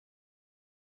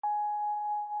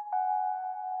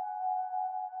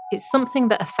It's something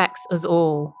that affects us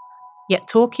all, yet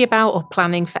talking about or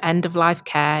planning for end-of-life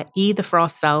care, either for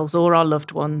ourselves or our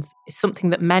loved ones, is something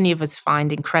that many of us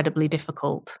find incredibly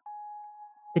difficult.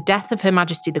 The death of Her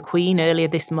Majesty the Queen earlier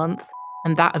this month,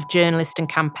 and that of journalist and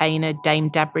campaigner Dame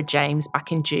Deborah James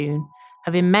back in June,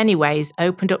 have in many ways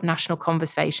opened up national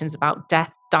conversations about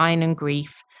death, dying and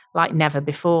grief like never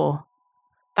before.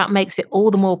 That makes it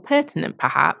all the more pertinent,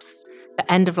 perhaps, that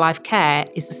end-of-life care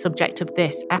is the subject of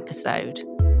this episode.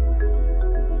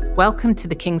 Welcome to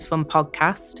the King's Fund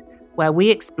podcast, where we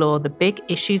explore the big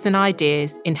issues and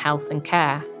ideas in health and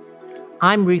care.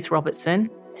 I'm Ruth Robertson,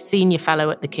 a Senior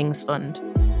Fellow at the King's Fund.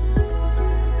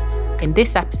 In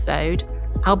this episode,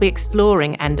 I'll be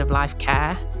exploring end-of-life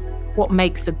care, what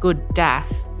makes a good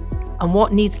death, and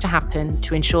what needs to happen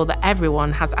to ensure that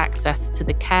everyone has access to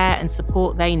the care and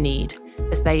support they need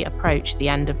as they approach the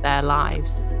end of their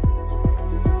lives.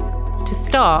 To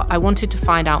start, I wanted to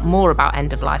find out more about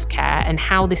end-of-life care and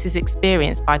how this is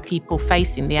experienced by people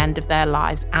facing the end of their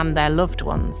lives and their loved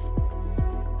ones.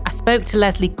 I spoke to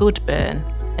Leslie Goodburn,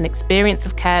 an experience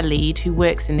of care lead who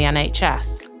works in the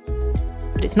NHS.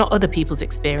 But it's not other people's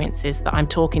experiences that I'm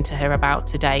talking to her about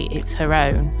today, it's her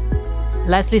own.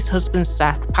 Leslie's husband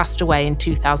Seth passed away in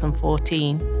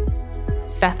 2014.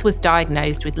 Seth was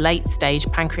diagnosed with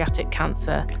late-stage pancreatic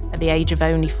cancer at the age of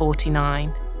only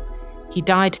 49. He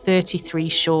died 33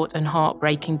 short and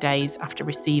heartbreaking days after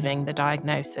receiving the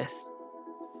diagnosis.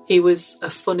 He was a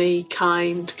funny,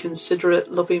 kind, considerate,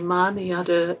 loving man. He had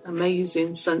an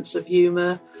amazing sense of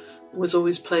humour, was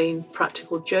always playing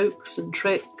practical jokes and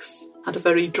tricks, had a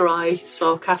very dry,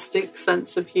 sarcastic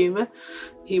sense of humour.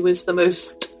 He was the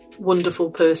most wonderful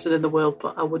person in the world,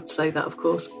 but I would say that, of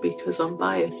course, because I'm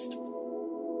biased.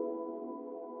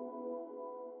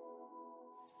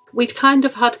 We'd kind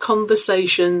of had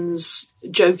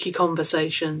jokey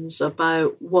conversations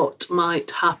about what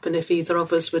might happen if either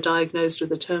of us were diagnosed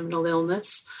with a terminal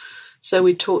illness. So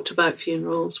we talked about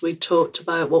funerals, we talked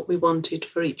about what we wanted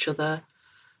for each other.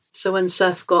 So when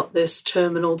Seth got this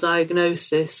terminal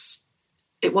diagnosis,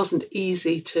 it wasn't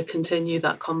easy to continue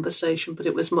that conversation, but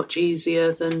it was much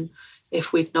easier than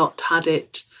if we'd not had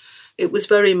it. It was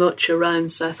very much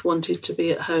around Seth wanted to be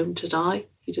at home to die.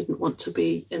 He didn't want to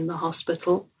be in the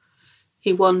hospital.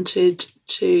 He wanted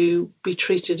to be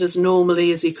treated as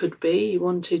normally as he could be. He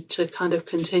wanted to kind of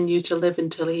continue to live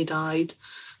until he died.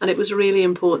 And it was really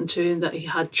important to him that he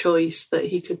had choice, that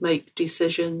he could make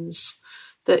decisions,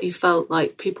 that he felt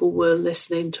like people were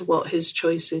listening to what his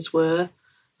choices were.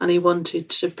 And he wanted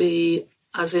to be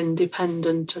as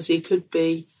independent as he could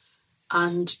be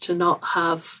and to not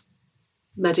have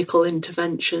medical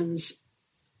interventions.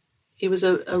 He was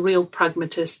a real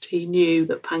pragmatist. He knew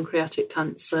that pancreatic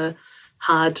cancer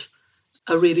had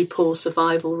a really poor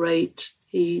survival rate.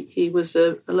 He was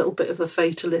a little bit of a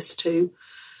fatalist too.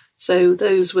 So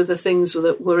those were the things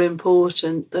that were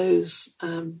important, those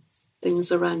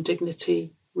things around dignity,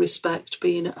 respect,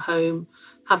 being at home,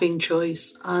 having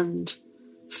choice, and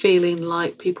feeling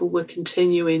like people were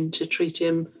continuing to treat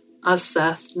him as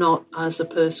Seth, not as a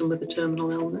person with a terminal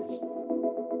illness.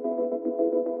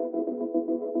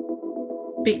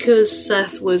 Because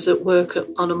Seth was at work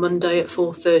on a Monday at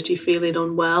 4:30 feeling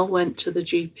unwell, went to the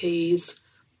GPs,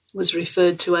 was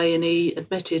referred to A&E,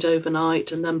 admitted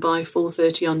overnight, and then by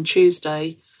 4:30 on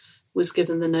Tuesday was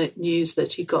given the news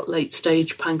that he got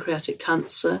late-stage pancreatic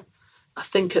cancer. I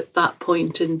think at that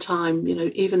point in time,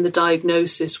 even the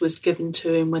diagnosis was given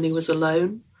to him when he was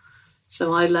alone.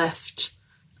 So I left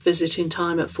visiting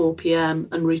time at 4 p.m.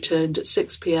 and returned at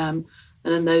 6 p.m.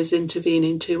 And in those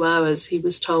intervening 2 hours, he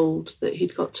was told that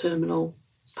he'd got terminal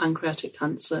pancreatic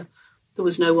cancer. There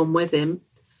was no one with him.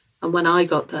 And when I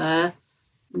got there,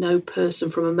 no person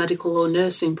from a medical or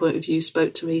nursing point of view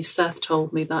spoke to me. Seth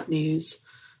told me that news.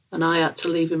 And I had to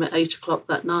leave him at 8 o'clock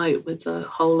that night with the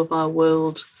whole of our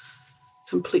world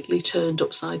completely turned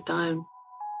upside down.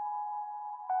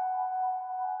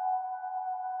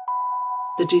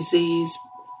 The disease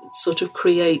sort of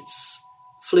creates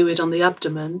fluid on the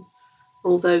abdomen.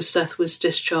 Although Seth was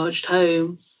discharged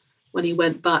home, when he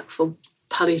went back for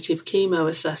palliative chemo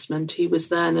assessment, he was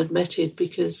then admitted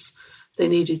because they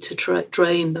needed to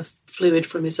drain the fluid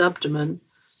from his abdomen.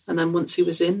 And then once he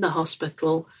was in the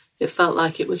hospital, it felt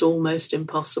like it was almost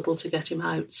impossible to get him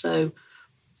out. So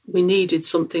we needed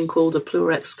something called a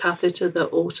Pleurex catheter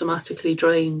that automatically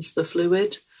drains the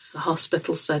fluid. The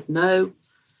hospital said no.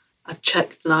 I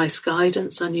checked NICE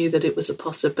guidance. I knew that it was a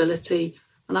possibility.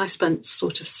 And I spent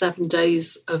sort of 7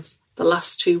 days of the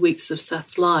last 2 weeks of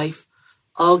Seth's life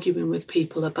arguing with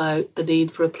people about the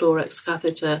need for a Pleurex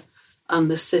catheter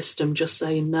and the system just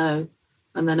saying no.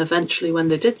 And then eventually when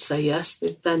they did say yes,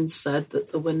 they then said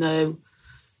that there were no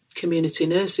community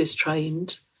nurses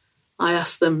trained. I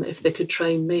asked them if they could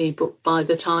train me, but by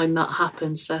the time that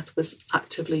happened, Seth was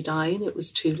actively dying. It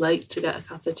was too late to get a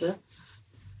catheter.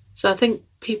 So I think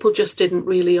people just didn't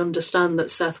really understand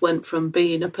that Seth went from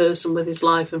being a person with his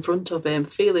life in front of him,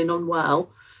 feeling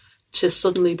unwell, to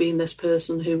suddenly being this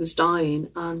person who was dying,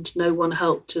 and no one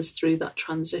helped us through that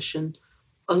transition.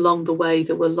 Along the way,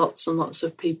 there were lots and lots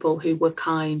of people who were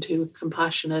kind, who were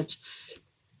compassionate,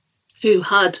 who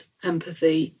had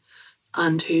empathy,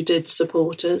 and who did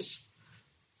support us.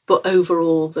 But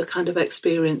overall, the kind of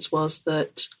experience was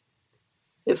that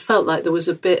it felt like there was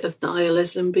a bit of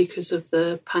nihilism because of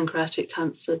the pancreatic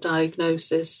cancer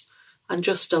diagnosis and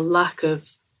just a lack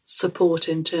of support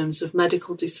in terms of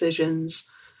medical decisions,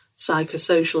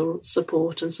 psychosocial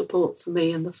support and support for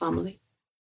me and the family.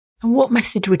 And what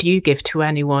message would you give to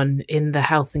anyone in the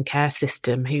health and care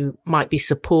system who might be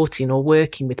supporting or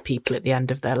working with people at the end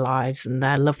of their lives and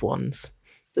their loved ones?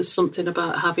 There's something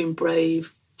about having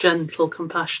brave, gentle,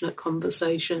 compassionate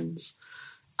conversations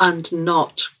and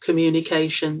not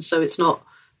communication. So it's not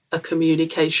a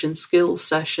communication skills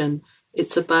session.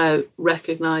 It's about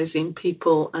recognising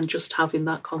people and just having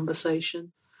that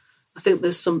conversation. I think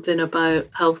there's something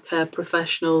about healthcare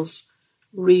professionals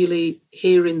really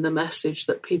hearing the message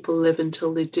that people live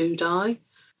until they do die.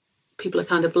 People are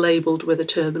kind of labelled with a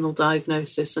terminal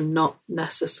diagnosis and not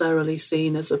necessarily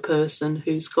seen as a person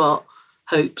who's got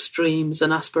hopes, dreams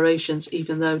and aspirations,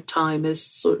 even though time is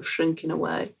sort of shrinking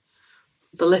away.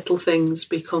 The little things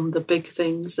become the big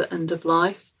things at end of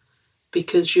life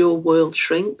because your world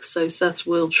shrinks. So Seth's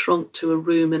world shrunk to a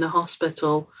room in a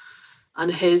hospital,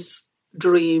 and his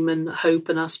dream and hope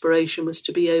and aspiration was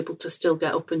to be able to still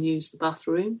get up and use the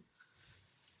bathroom.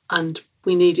 And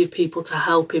we needed people to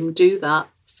help him do that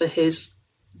for his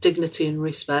dignity and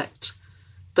respect.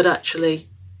 But actually,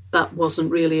 that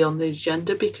wasn't really on the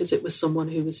agenda because it was someone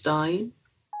who was dying.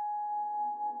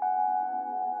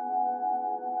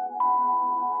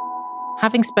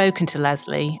 Having spoken to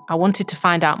Leslie, I wanted to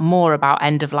find out more about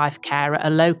end-of-life care at a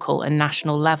local and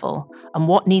national level and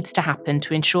what needs to happen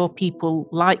to ensure people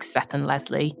like Seth and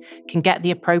Leslie can get the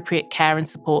appropriate care and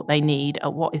support they need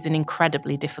at what is an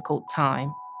incredibly difficult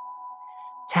time.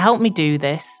 To help me do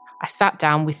this, I sat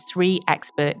down with 3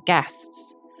 expert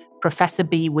guests. Professor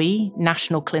Bee Wee,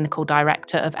 National Clinical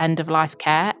Director of End-of-Life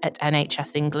Care at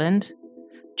NHS England,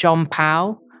 John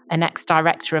Powell, an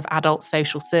ex-director of adult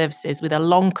social services with a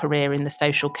long career in the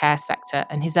social care sector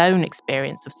and his own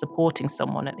experience of supporting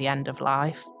someone at the end of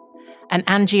life, and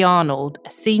Angie Arnold,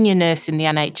 a senior nurse in the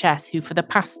NHS who for the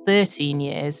past 13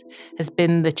 years has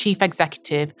been the chief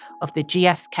executive of the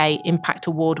GSK Impact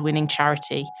Award-winning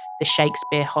charity, the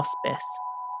Shakespeare Hospice.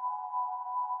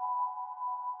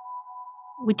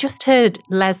 We just heard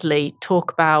Leslie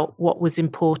talk about what was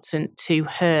important to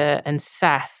her and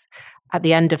Seth at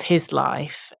the end of his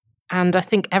life. And I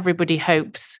think everybody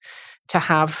hopes to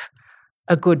have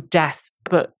a good death,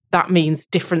 but that means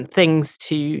different things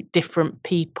to different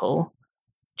people.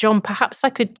 John, perhaps I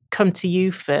could come to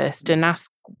you first and ask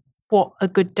what a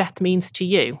good death means to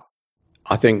you.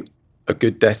 I think a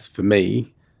good death for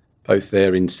me, both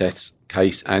there in Seth's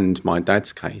case and my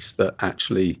dad's case, that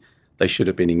actually they should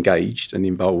have been engaged and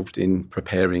involved in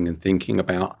preparing and thinking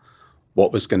about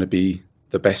what was going to be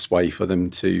the best way for them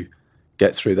to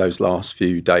get through those last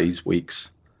few days, weeks,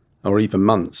 or even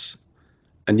months.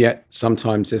 And yet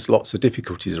sometimes there's lots of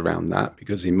difficulties around that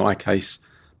because in my case,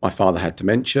 my father had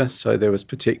dementia, so there was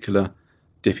particular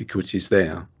difficulties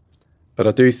there. But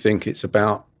I do think it's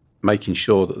about making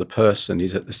sure that the person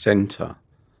is at the centre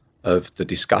of the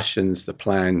discussions, the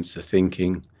plans, the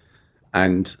thinking,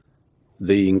 and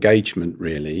the engagement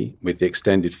really with the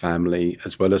extended family,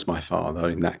 as well as my father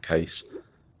in that case,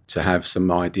 to have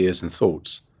some ideas and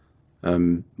thoughts.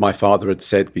 My father had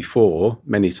said before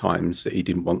many times that he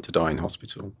didn't want to die in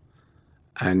hospital.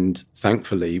 And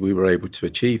thankfully, we were able to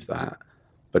achieve that,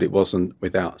 but it wasn't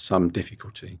without some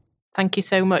difficulty. Thank you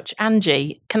so much.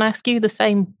 Angie, can I ask you the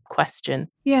same question?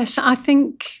 Yes, I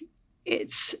think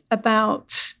it's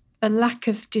about a lack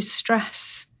of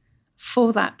distress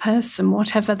for that person,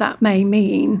 whatever that may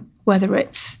mean, whether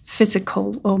it's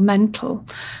physical or mental,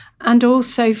 and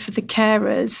also for the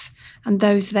carers and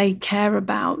those they care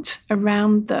about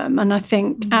around them. And I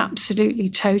think absolutely,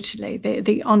 totally,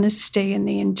 the honesty and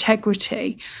the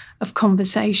integrity of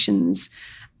conversations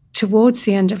towards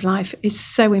the end of life is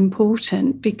so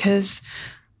important because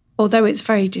although it's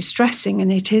very distressing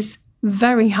and it is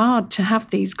very hard to have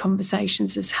these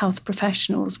conversations as health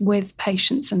professionals with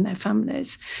patients and their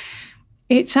families,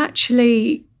 it's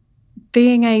actually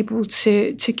being able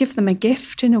to give them a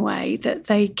gift in a way that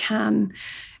they can,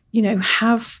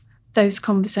 have those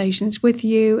conversations with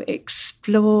you,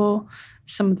 explore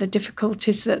some of the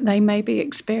difficulties that they may be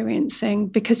experiencing,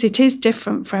 because it is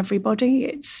different for everybody.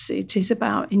 It is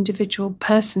about individual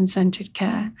person-centred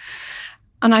care.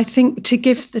 And I think to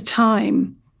give the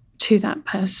time to that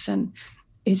person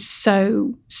is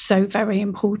so, so very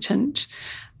important,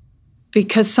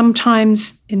 because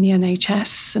sometimes in the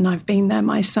NHS, and I've been there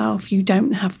myself, you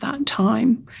don't have that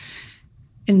time.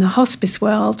 In the hospice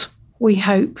world, we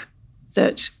hope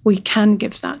that we can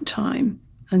give that time.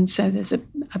 And so there's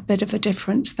a bit of a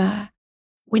difference there.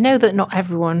 We know that not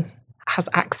everyone has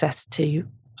access to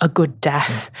a good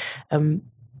death.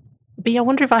 But I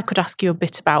wonder if I could ask you a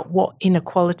bit about what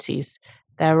inequalities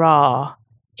there are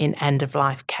in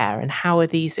end-of-life care and how are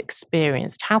these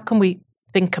experienced? How can we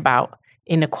think about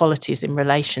inequalities in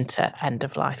relation to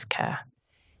end-of-life care?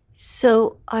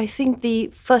 So I think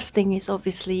the first thing is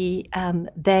obviously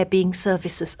there being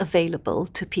services available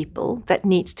to people that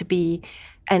needs to be,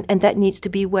 and that needs to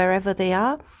be wherever they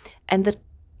are. And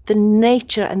the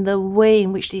nature and the way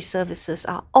in which these services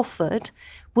are offered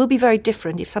will be very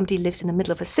different if somebody lives in the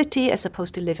middle of a city as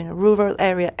opposed to live in a rural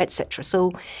area, etc.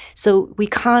 So we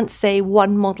can't say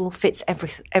one model fits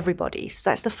everybody.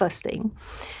 So that's the first thing.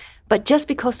 But just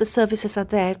because the services are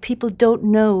there, if people don't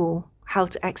know how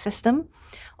to access them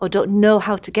or don't know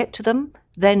how to get to them,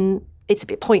 then it's a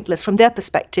bit pointless. From their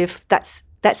perspective, that's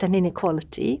an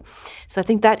inequality. So I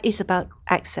think that is about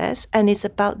access, and it's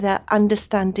about their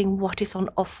understanding what is on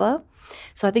offer.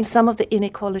 So I think some of the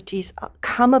inequalities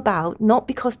come about not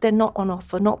because they're not on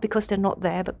offer, not because they're not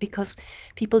there, but because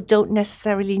people don't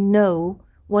necessarily know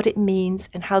what it means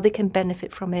and how they can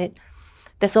benefit from it.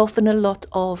 There's often a lot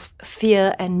of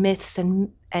fear and myths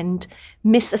and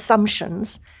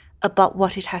misassumptions about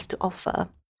what it has to offer.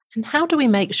 And how do we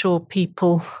make sure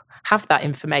people have that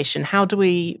information? How do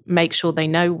we make sure they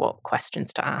know what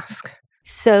questions to ask?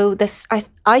 So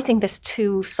I think there's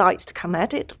two sides to come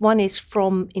at it. One is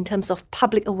in terms of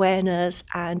public awareness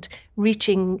and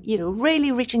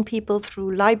really reaching people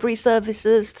through library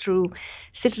services, through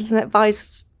citizen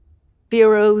advice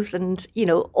bureaus, and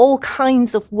all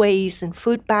kinds of ways, and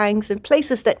food banks and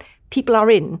places that people are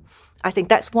in. I think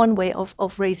that's one way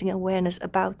of raising awareness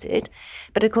about it.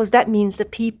 But of course, that means the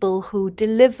people who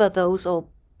deliver those or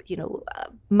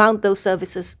mount those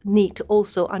services need to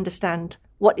also understand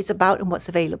what it's about and what's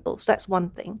available. So that's one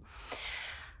thing.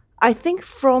 I think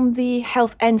from the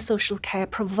health and social care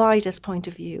providers' point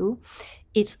of view,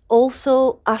 it's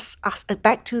also us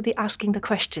back to the asking the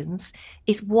questions,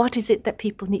 is what is it that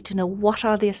people need to know? What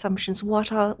are the assumptions?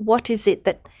 What is it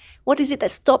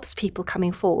that stops people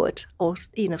coming forward or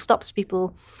stops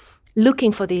people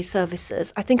looking for these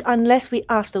services? I think unless we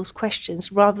ask those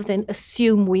questions rather than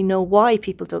assume we know why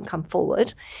people don't come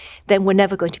forward, then we're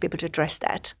never going to be able to address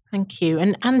that. Thank you.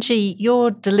 And Angie,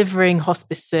 you're delivering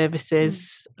hospice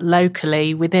services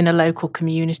locally within a local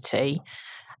community.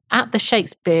 At the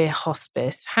Shakespeare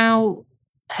Hospice, how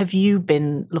have you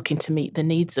been looking to meet the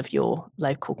needs of your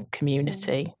local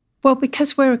community? Well,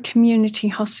 because we're a community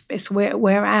hospice,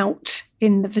 we're out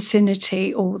in the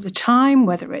vicinity all the time,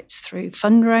 whether it's through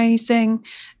fundraising,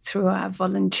 through our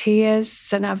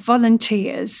volunteers. And our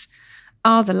volunteers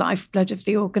are the lifeblood of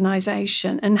the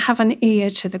organisation and have an ear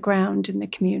to the ground in the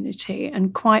community.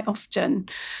 And quite often,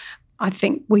 I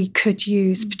think we could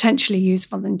potentially use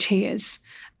volunteers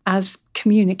as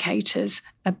communicators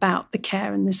about the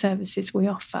care and the services we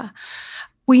offer.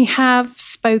 We have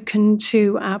spoken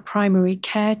to our primary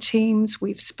care teams,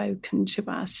 we've spoken to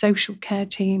our social care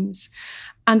teams,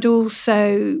 and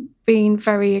also been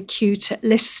very acute at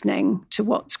listening to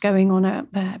what's going on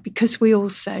out there, because we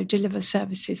also deliver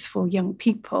services for young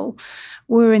people.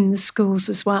 We're in the schools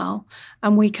as well,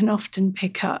 and we can often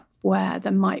pick up where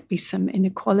there might be some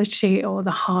inequality or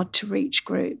the hard-to-reach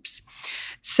groups.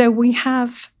 So we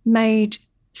have made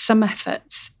some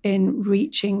efforts in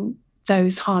reaching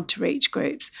those hard-to-reach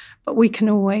groups, but we can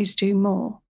always do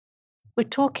more. We're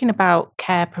talking about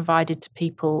care provided to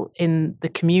people in the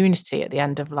community at the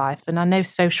end of life, and I know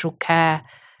social care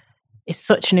is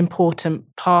such an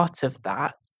important part of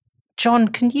that. John,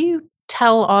 can you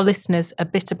tell our listeners a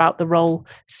bit about the role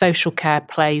social care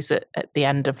plays at the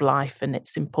end of life and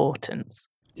its importance?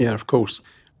 Yeah, of course.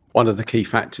 One of the key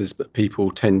factors that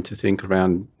people tend to think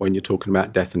around when you're talking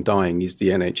about death and dying is the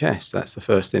NHS. That's the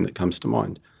first thing that comes to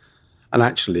mind. And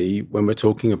actually, when we're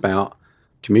talking about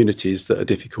communities that are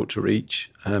difficult to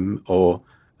reach or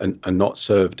are not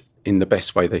served in the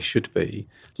best way they should be,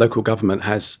 local government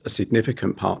has a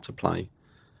significant part to play.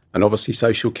 And obviously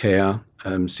social care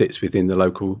sits within the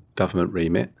local government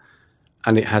remit.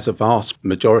 and it has a vast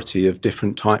majority of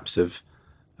different types of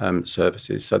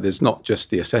services. So there's not just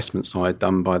the assessment side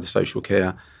done by the social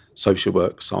care, social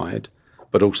work side,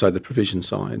 but also the provision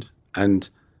side. And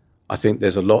I think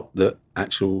there's a lot that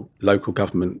actual local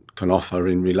government can offer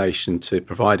in relation to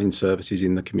providing services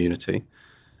in the community.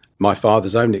 My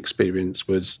father's own experience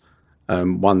was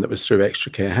one that was through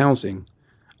extra care housing.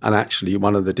 And actually,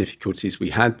 one of the difficulties we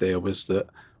had there was that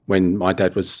when my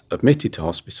dad was admitted to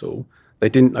hospital, they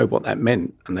didn't know what that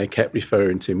meant, and they kept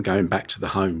referring to him going back to the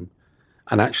home.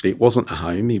 And actually, it wasn't a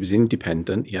home. He was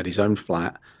independent. He had his own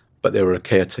flat, but there were a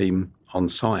care team on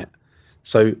site.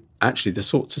 So actually, the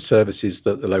sorts of services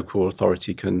that the local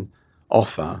authority can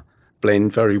offer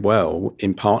blend very well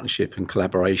in partnership and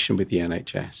collaboration with the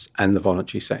NHS and the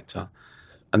voluntary sector.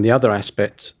 And the other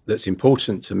aspect that's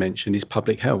important to mention is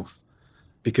public health,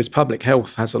 because public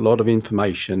health has a lot of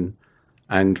information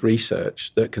and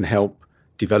research that can help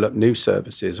develop new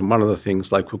services. And one of the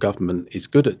things local government is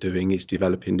good at doing is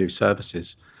developing new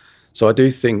services. So I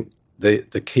do think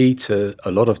the key to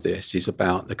a lot of this is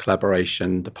about the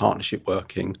collaboration, the partnership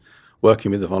working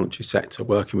with the voluntary sector,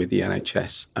 working with the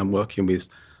NHS, and working with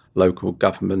local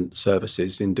government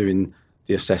services in doing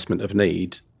the assessment of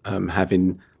need,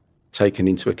 having taken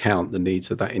into account the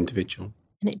needs of that individual.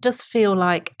 And it does feel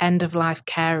like end-of-life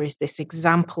care is this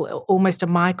example, almost a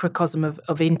microcosm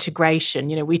of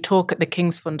integration. You know, we talk at the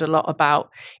King's Fund a lot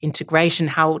about integration.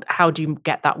 How do you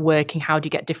get that working? How do you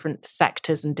get different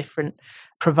sectors and different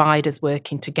providers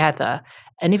working together?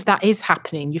 And if that is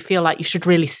happening, you feel like you should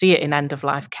really see it in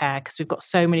end-of-life care, because we've got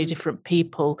so many different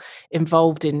people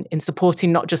involved in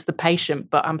supporting not just the patient,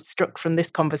 but I'm struck from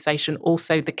this conversation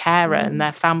also the carer and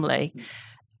their family.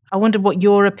 I wonder what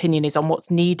your opinion is on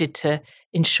what's needed to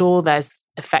ensure there's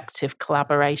effective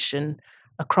collaboration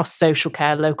across social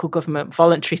care, local government,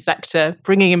 voluntary sector,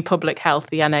 bringing in public health,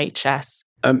 the NHS.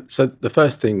 So the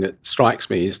first thing that strikes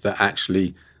me is that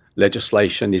actually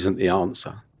legislation isn't the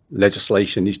answer.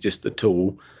 Legislation is just the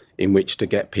tool in which to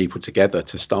get people together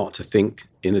to start to think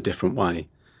in a different way.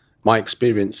 My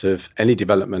experience of any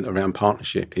development around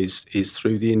partnership is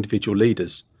through the individual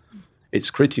leaders.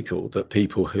 It's critical that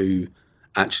people who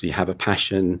actually have a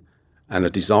passion and a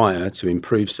desire to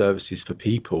improve services for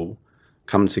people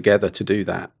come together to do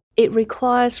that. It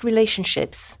requires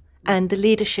relationships, and the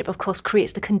leadership, of course,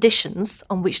 creates the conditions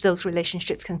on which those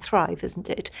relationships can thrive, isn't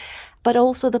it? But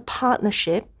also the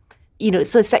partnership,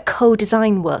 so it's that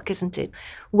co-design work, isn't it?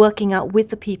 Working out with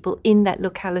the people in that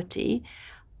locality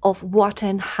of what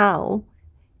and how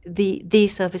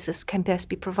these services can best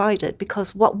be provided,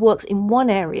 because what works in one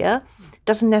area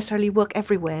doesn't necessarily work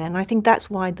everywhere. And I think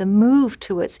that's why the move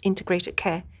towards integrated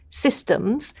care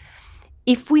systems,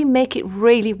 if we make it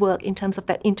really work in terms of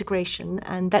that integration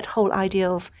and that whole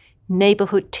idea of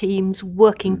neighbourhood teams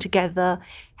working together,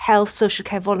 health, social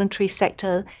care, voluntary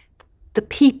sector, the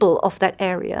people of that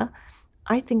area,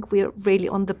 I think we're really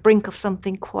on the brink of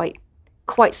something quite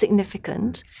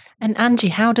significant. And Angie,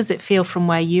 how does it feel from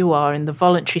where you are in the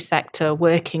voluntary sector,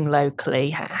 working locally?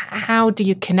 How do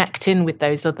you connect in with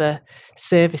those other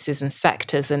services and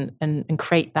sectors and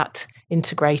create that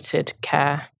integrated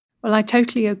care? Well, I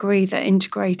totally agree that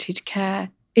integrated care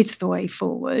is the way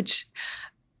forward.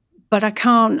 But I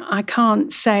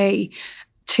can't say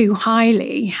too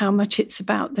highly how much it's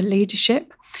about the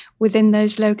leadership within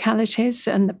those localities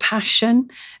and the passion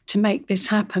to make this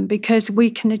happen, because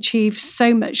we can achieve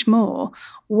so much more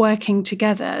working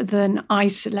together than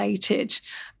isolated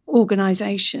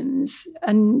organisations.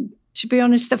 And to be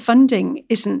honest, the funding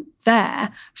isn't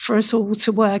there for us all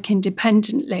to work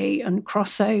independently and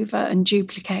cross over and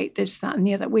duplicate this, that and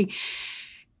the other.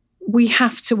 We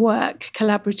have to work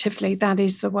collaboratively. That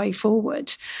is the way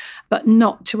forward, but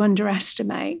not to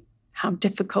underestimate how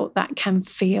difficult that can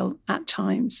feel at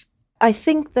times. I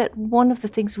think that one of the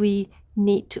things we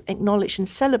need to acknowledge and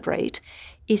celebrate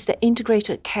is that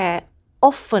integrated care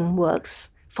often works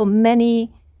for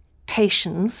many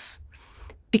patients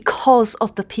because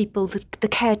of the people, the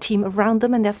care team around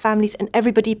them and their families, and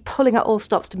everybody pulling out all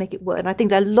stops to make it work. And I think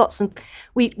there are lots of,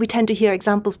 we tend to hear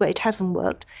examples where it hasn't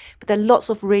worked, but there are lots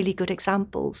of really good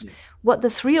examples. Yeah. What the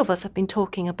three of us have been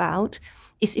talking about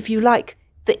is, if you like,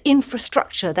 the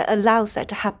infrastructure that allows that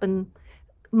to happen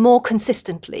more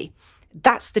consistently.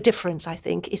 That's the difference, I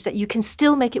think, is that you can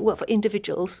still make it work for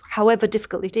individuals, however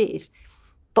difficult it is,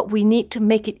 but we need to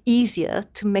make it easier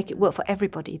to make it work for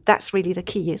everybody. That's really the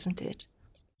key, isn't it?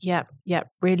 Yeah,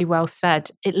 really well said.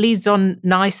 It leads on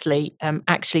nicely,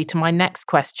 actually, to my next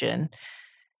question.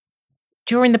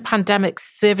 During the pandemic,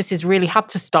 services really had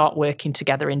to start working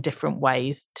together in different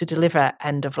ways to deliver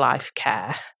end-of-life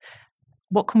care.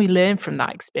 What can we learn from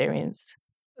that experience?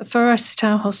 For us at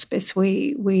our hospice,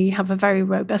 we have a very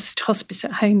robust hospice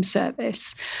at home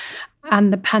service,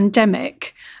 and the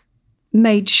pandemic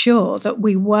made sure that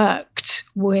we worked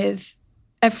with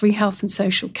every health and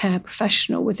social care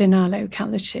professional within our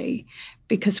locality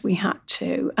because we had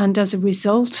to. And as a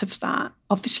result of that,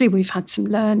 obviously we've had some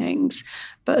learnings,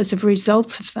 but as a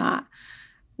result of that,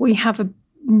 we have a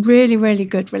really, really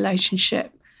good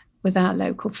relationship with our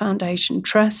local foundation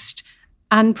trust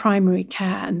and primary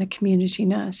care and the community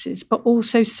nurses, but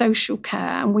also social care.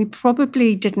 And we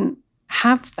probably didn't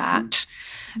have that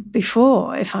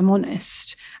before, if I'm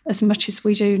honest, as much as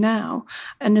we do now.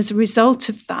 And as a result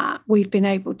of that, we've been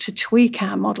able to tweak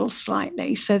our model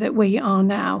slightly so that we are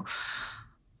now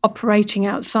operating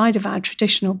outside of our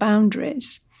traditional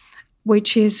boundaries,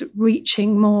 which is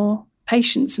reaching more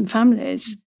patients and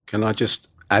families. Can I just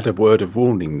add a word of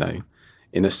warning, though,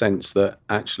 in a sense that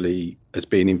actually has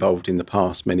been involved in the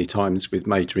past many times with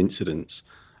major incidents.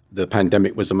 The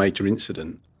pandemic was a major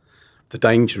incident. The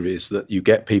danger is that you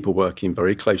get people working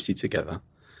very closely together,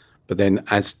 but then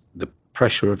as the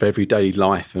pressure of everyday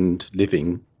life and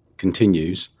living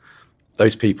continues,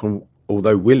 those people,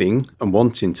 although willing and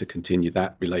wanting to continue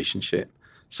that relationship,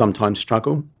 sometimes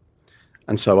struggle.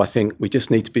 And so I think we just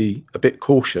need to be a bit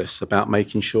cautious about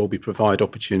making sure we provide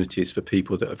opportunities for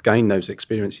people that have gained those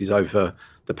experiences over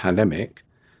the pandemic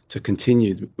to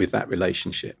continue with that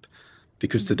relationship,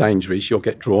 because the danger is you'll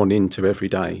get drawn into every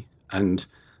day, and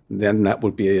then that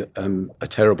would be a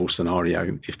terrible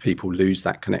scenario if people lose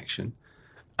that connection.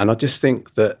 And I just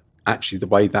think that actually the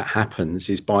way that happens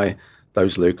is by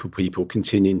those local people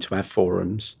continuing to have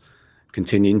forums,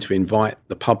 continuing to invite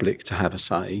the public to have a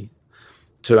say,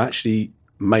 to actually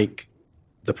make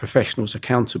the professionals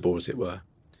accountable, as it were,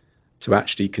 to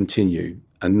actually continue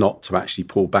and not to actually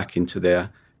pull back into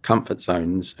their comfort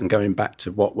zones and going back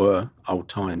to what were old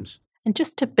times. And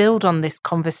just to build on this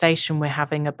conversation we're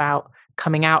having about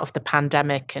coming out of the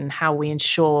pandemic and how we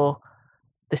ensure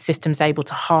the system's able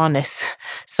to harness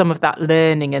some of that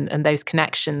learning and those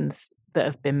connections that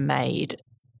have been made.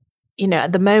 You know,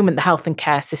 at the moment, the health and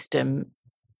care system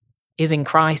is in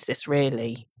crisis,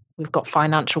 really. We've got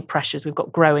financial pressures, we've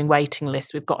got growing waiting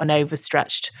lists, we've got an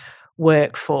overstretched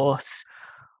workforce.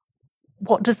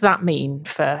 What does that mean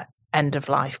for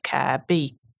end-of-life care?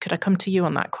 Bea, could I come to you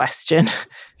on that question?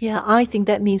 Yeah, I think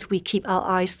that means we keep our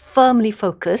eyes firmly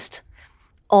focused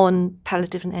on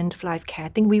palliative and end-of-life care. I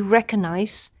think we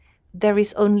recognise there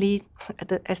is only,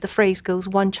 as the phrase goes,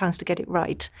 one chance to get it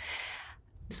right.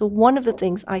 So one of the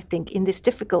things I think in this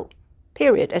difficult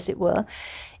period, as it were,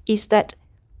 is that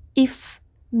if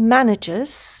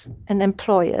managers and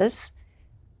employers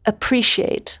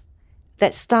appreciate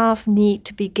that staff need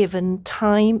to be given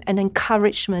time and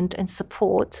encouragement and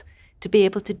support to be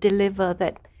able to deliver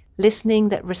that listening,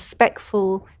 that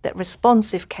respectful, that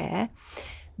responsive care,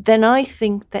 then I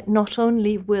think that not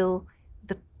only will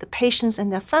the patients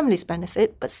and their families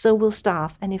benefit, but so will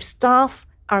staff. And if staff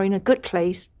are in a good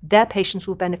place, their patients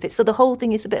will benefit. So the whole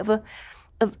thing is a bit of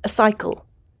a cycle.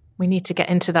 We need to get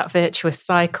into that virtuous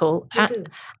cycle.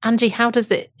 Angie, how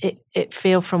does it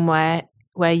feel from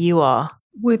where you are?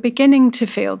 We're beginning to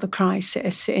feel the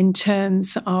crisis in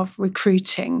terms of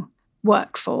recruiting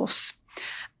workforce.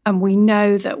 And we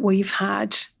know that we've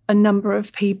had a number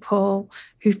of people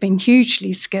who've been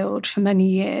hugely skilled for many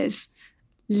years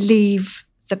leave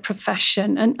the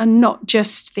profession, and not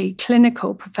just the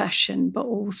clinical profession, but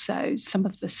also some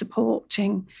of the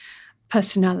supporting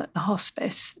personnel at the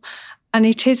hospice. And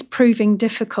it is proving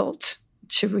difficult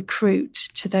to recruit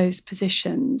to those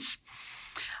positions.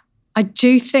 I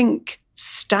do think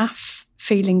staff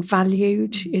feeling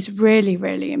valued is really,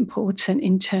 really important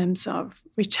in terms of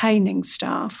retaining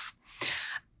staff.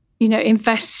 You know,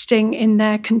 investing in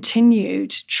their continued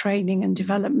training and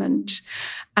development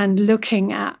and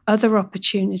looking at other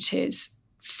opportunities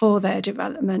for their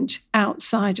development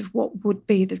outside of what would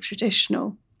be the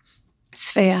traditional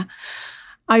sphere.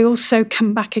 I also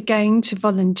come back again to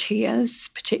volunteers,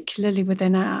 particularly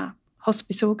within our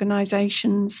hospice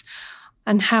organisations,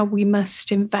 and how we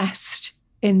must invest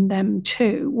in them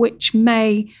too, which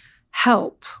may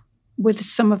help with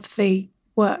some of the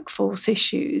workforce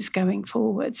issues going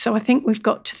forward. So I think we've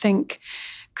got to think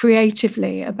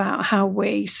creatively about how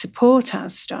we support our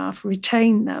staff,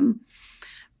 retain them,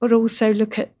 but also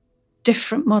look at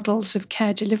different models of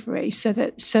care delivery so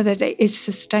that it is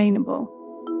sustainable.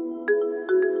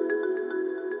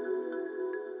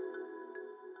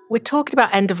 We're talking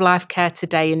about end-of-life care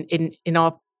today in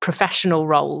our professional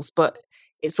roles, but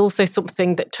it's also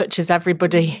something that touches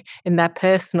everybody in their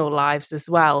personal lives as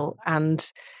well.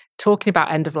 And talking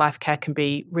about end-of-life care can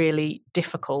be really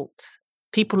difficult.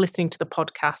 People listening to the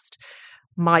podcast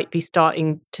might be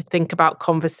starting to think about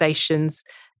conversations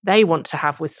they want to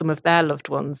have with some of their loved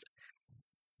ones.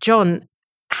 John,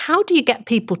 how do you get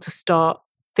people to start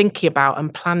thinking about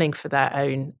and planning for their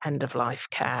own end-of-life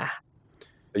care?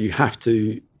 You have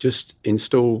to just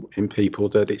install in people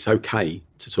that it's okay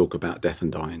to talk about death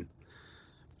and dying.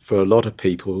 For a lot of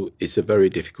people, it's a very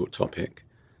difficult topic.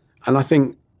 And I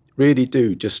think really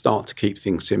do just start to keep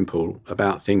things simple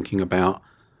about thinking about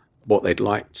what they'd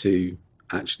like to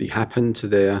actually happen to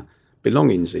their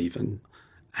belongings even.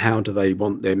 How do they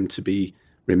want them to be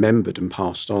remembered and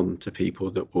passed on to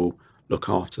people that will look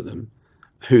after them?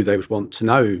 Who they would want to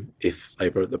know if they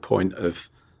were at the point of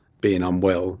being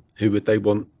unwell? Who would they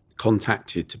want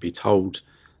contacted to be told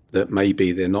that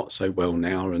maybe they're not so well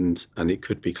now and it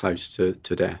could be close to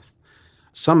death?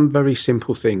 Some very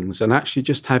simple things, and actually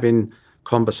just having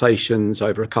conversations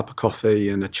over a cup of coffee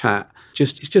and a chat.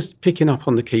 It's just picking up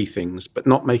on the key things, but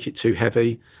not make it too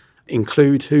heavy.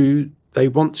 Include who they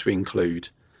want to include.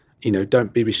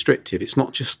 Don't be restrictive. It's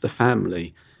not just the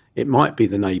family. It might be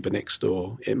the neighbour next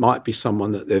door. It might be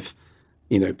someone that they've,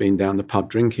 been down the pub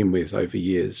drinking with over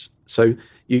years. So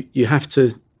you have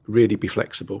to really be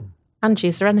flexible. Angie,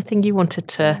 is there anything you wanted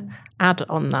to add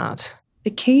on that? The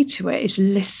key to it is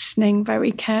listening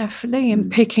very carefully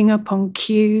and picking up on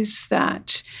cues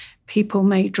that people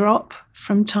may drop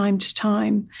from time to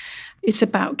time. It's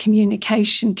about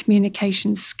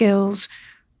communication skills,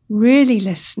 really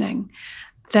listening,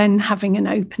 then having an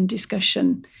open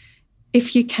discussion.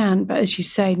 If you can, but as you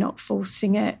say, not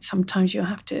forcing it. Sometimes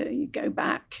you go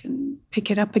back and pick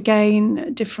it up again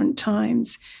at different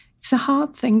times. It's a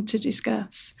hard thing to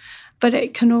discuss, but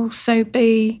it can also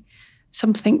be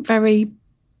something very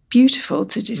beautiful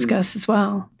to discuss as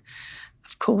well.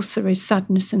 Of course, there is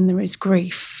sadness and there is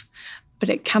grief, but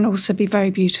it can also be very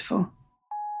beautiful.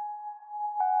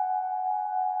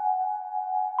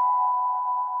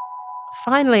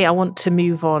 Finally, I want to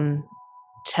move on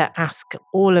to ask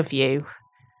all of you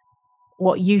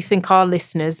what you think our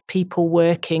listeners, people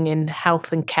working in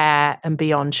health and care and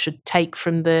beyond, should take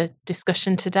from the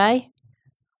discussion today.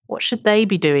 What should they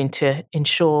be doing to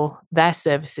ensure their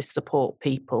services support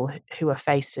people who are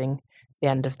facing the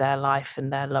end of their life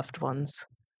and their loved ones?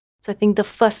 So I think the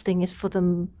first thing is for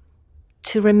them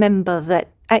to remember that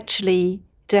actually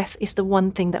death is the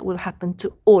one thing that will happen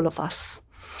to all of us.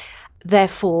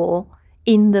 Therefore,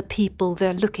 in the people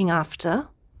they're looking after,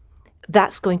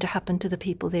 that's going to happen to the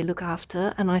people they look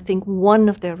after. And I think one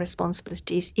of their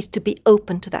responsibilities is to be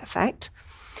open to that fact,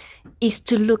 is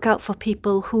to look out for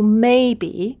people who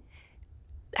maybe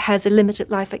has a limited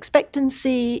life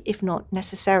expectancy, if not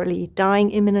necessarily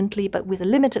dying imminently, but with a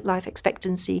limited life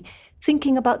expectancy,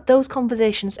 thinking about those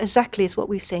conversations exactly as what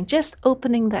we're saying, just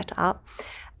opening that up,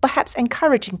 perhaps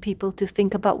encouraging people to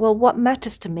think about, well, what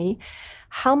matters to me?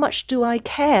 How much do I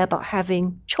care about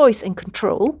having choice and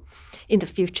control in the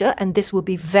future? And this will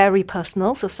be very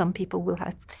personal. So some people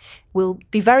will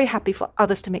be very happy for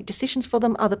others to make decisions for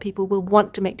them. Other people will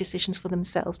want to make decisions for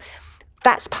themselves.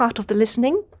 That's part of the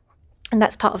listening, and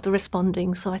that's part of the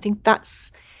responding. So I think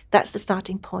that's the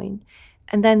starting point.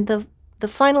 And then the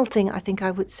final thing I think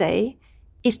I would say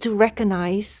is to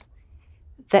recognize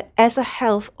that as a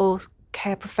health or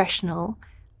care professional,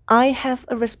 I have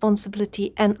a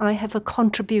responsibility and I have a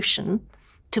contribution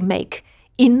to make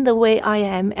in the way I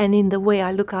am and in the way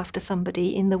I look after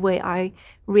somebody, in the way I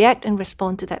react and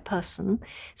respond to that person.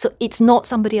 So it's not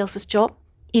somebody else's job.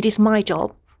 It is my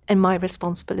job and my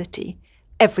responsibility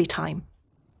every time.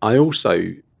 I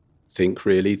also think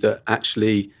really that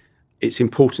actually it's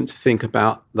important to think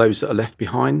about those that are left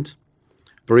behind.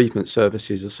 Bereavement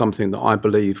services are something that I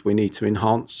believe we need to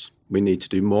enhance, we need to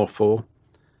do more for.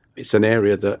 It's an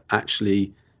area that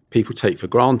actually people take for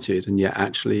granted, and yet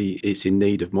actually it's in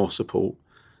need of more support.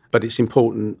 But it's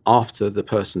important after the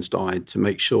person's died to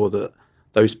make sure that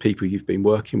those people you've been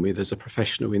working with as a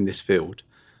professional in this field,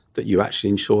 that you actually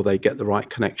ensure they get the right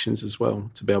connections as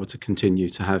well to be able to continue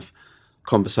to have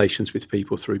conversations with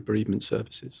people through bereavement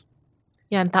services.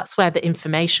 Yeah, and that's where the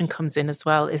information comes in as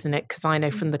well, isn't it? Because I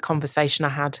know from the conversation I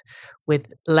had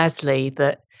with Leslie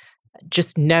that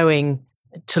just knowing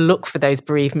to look for those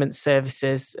bereavement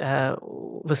services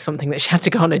was something that she had to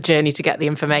go on a journey to get the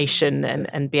information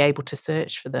and be able to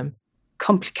search for them.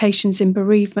 Complications in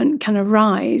bereavement can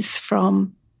arise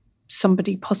from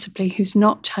somebody possibly who's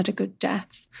not had a good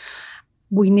death.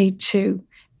 We need to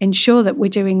ensure that we're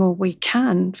doing all we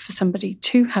can for somebody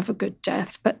to have a good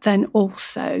death, but then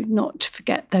also not to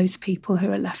forget those people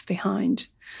who are left behind.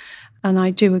 And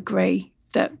I do agree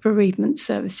that bereavement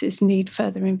services need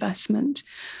further investment.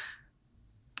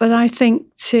 But I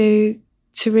think to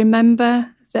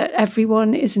remember that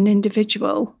everyone is an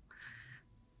individual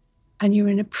and you're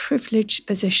in a privileged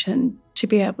position to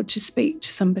be able to speak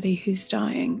to somebody who's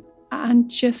dying, and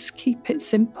just keep it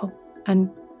simple and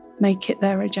make it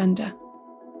their agenda.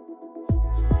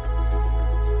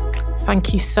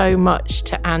 Thank you so much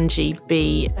to Angie,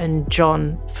 B and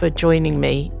John for joining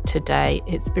me today.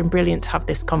 It's been brilliant to have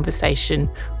this conversation.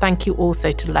 Thank you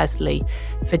also to Leslie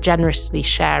for generously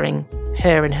sharing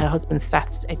her and her husband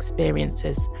Seth's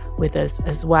experiences with us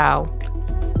as well.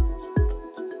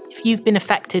 If you've been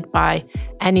affected by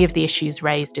any of the issues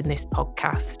raised in this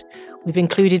podcast, we've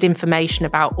included information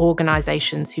about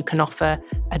organisations who can offer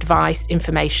advice,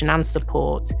 information and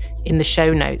support in the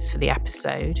show notes for the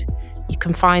episode. You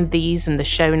can find these and the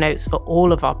show notes for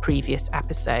all of our previous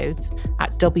episodes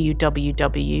at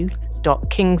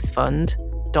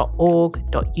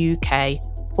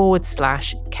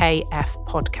www.kingsfund.org.uk/KF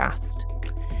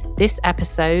podcast. This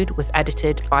episode was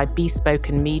edited by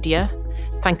Bespoken Media.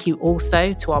 Thank you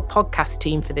also to our podcast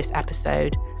team for this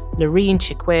episode: Loreen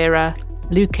Chiquera,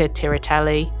 Luca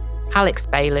Tiratelli, Alex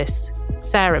Bayliss,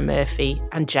 Sarah Murphy,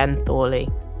 and Jen Thorley.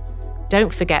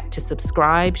 Don't forget to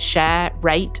subscribe, share,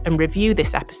 rate, and review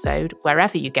this episode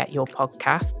wherever you get your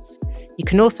podcasts. You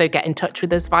can also get in touch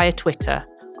with us via Twitter.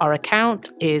 Our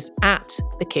account is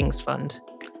 @TheKingsFund.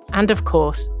 And of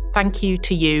course, thank you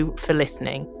to you for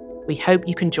listening. We hope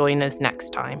you can join us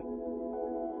next time.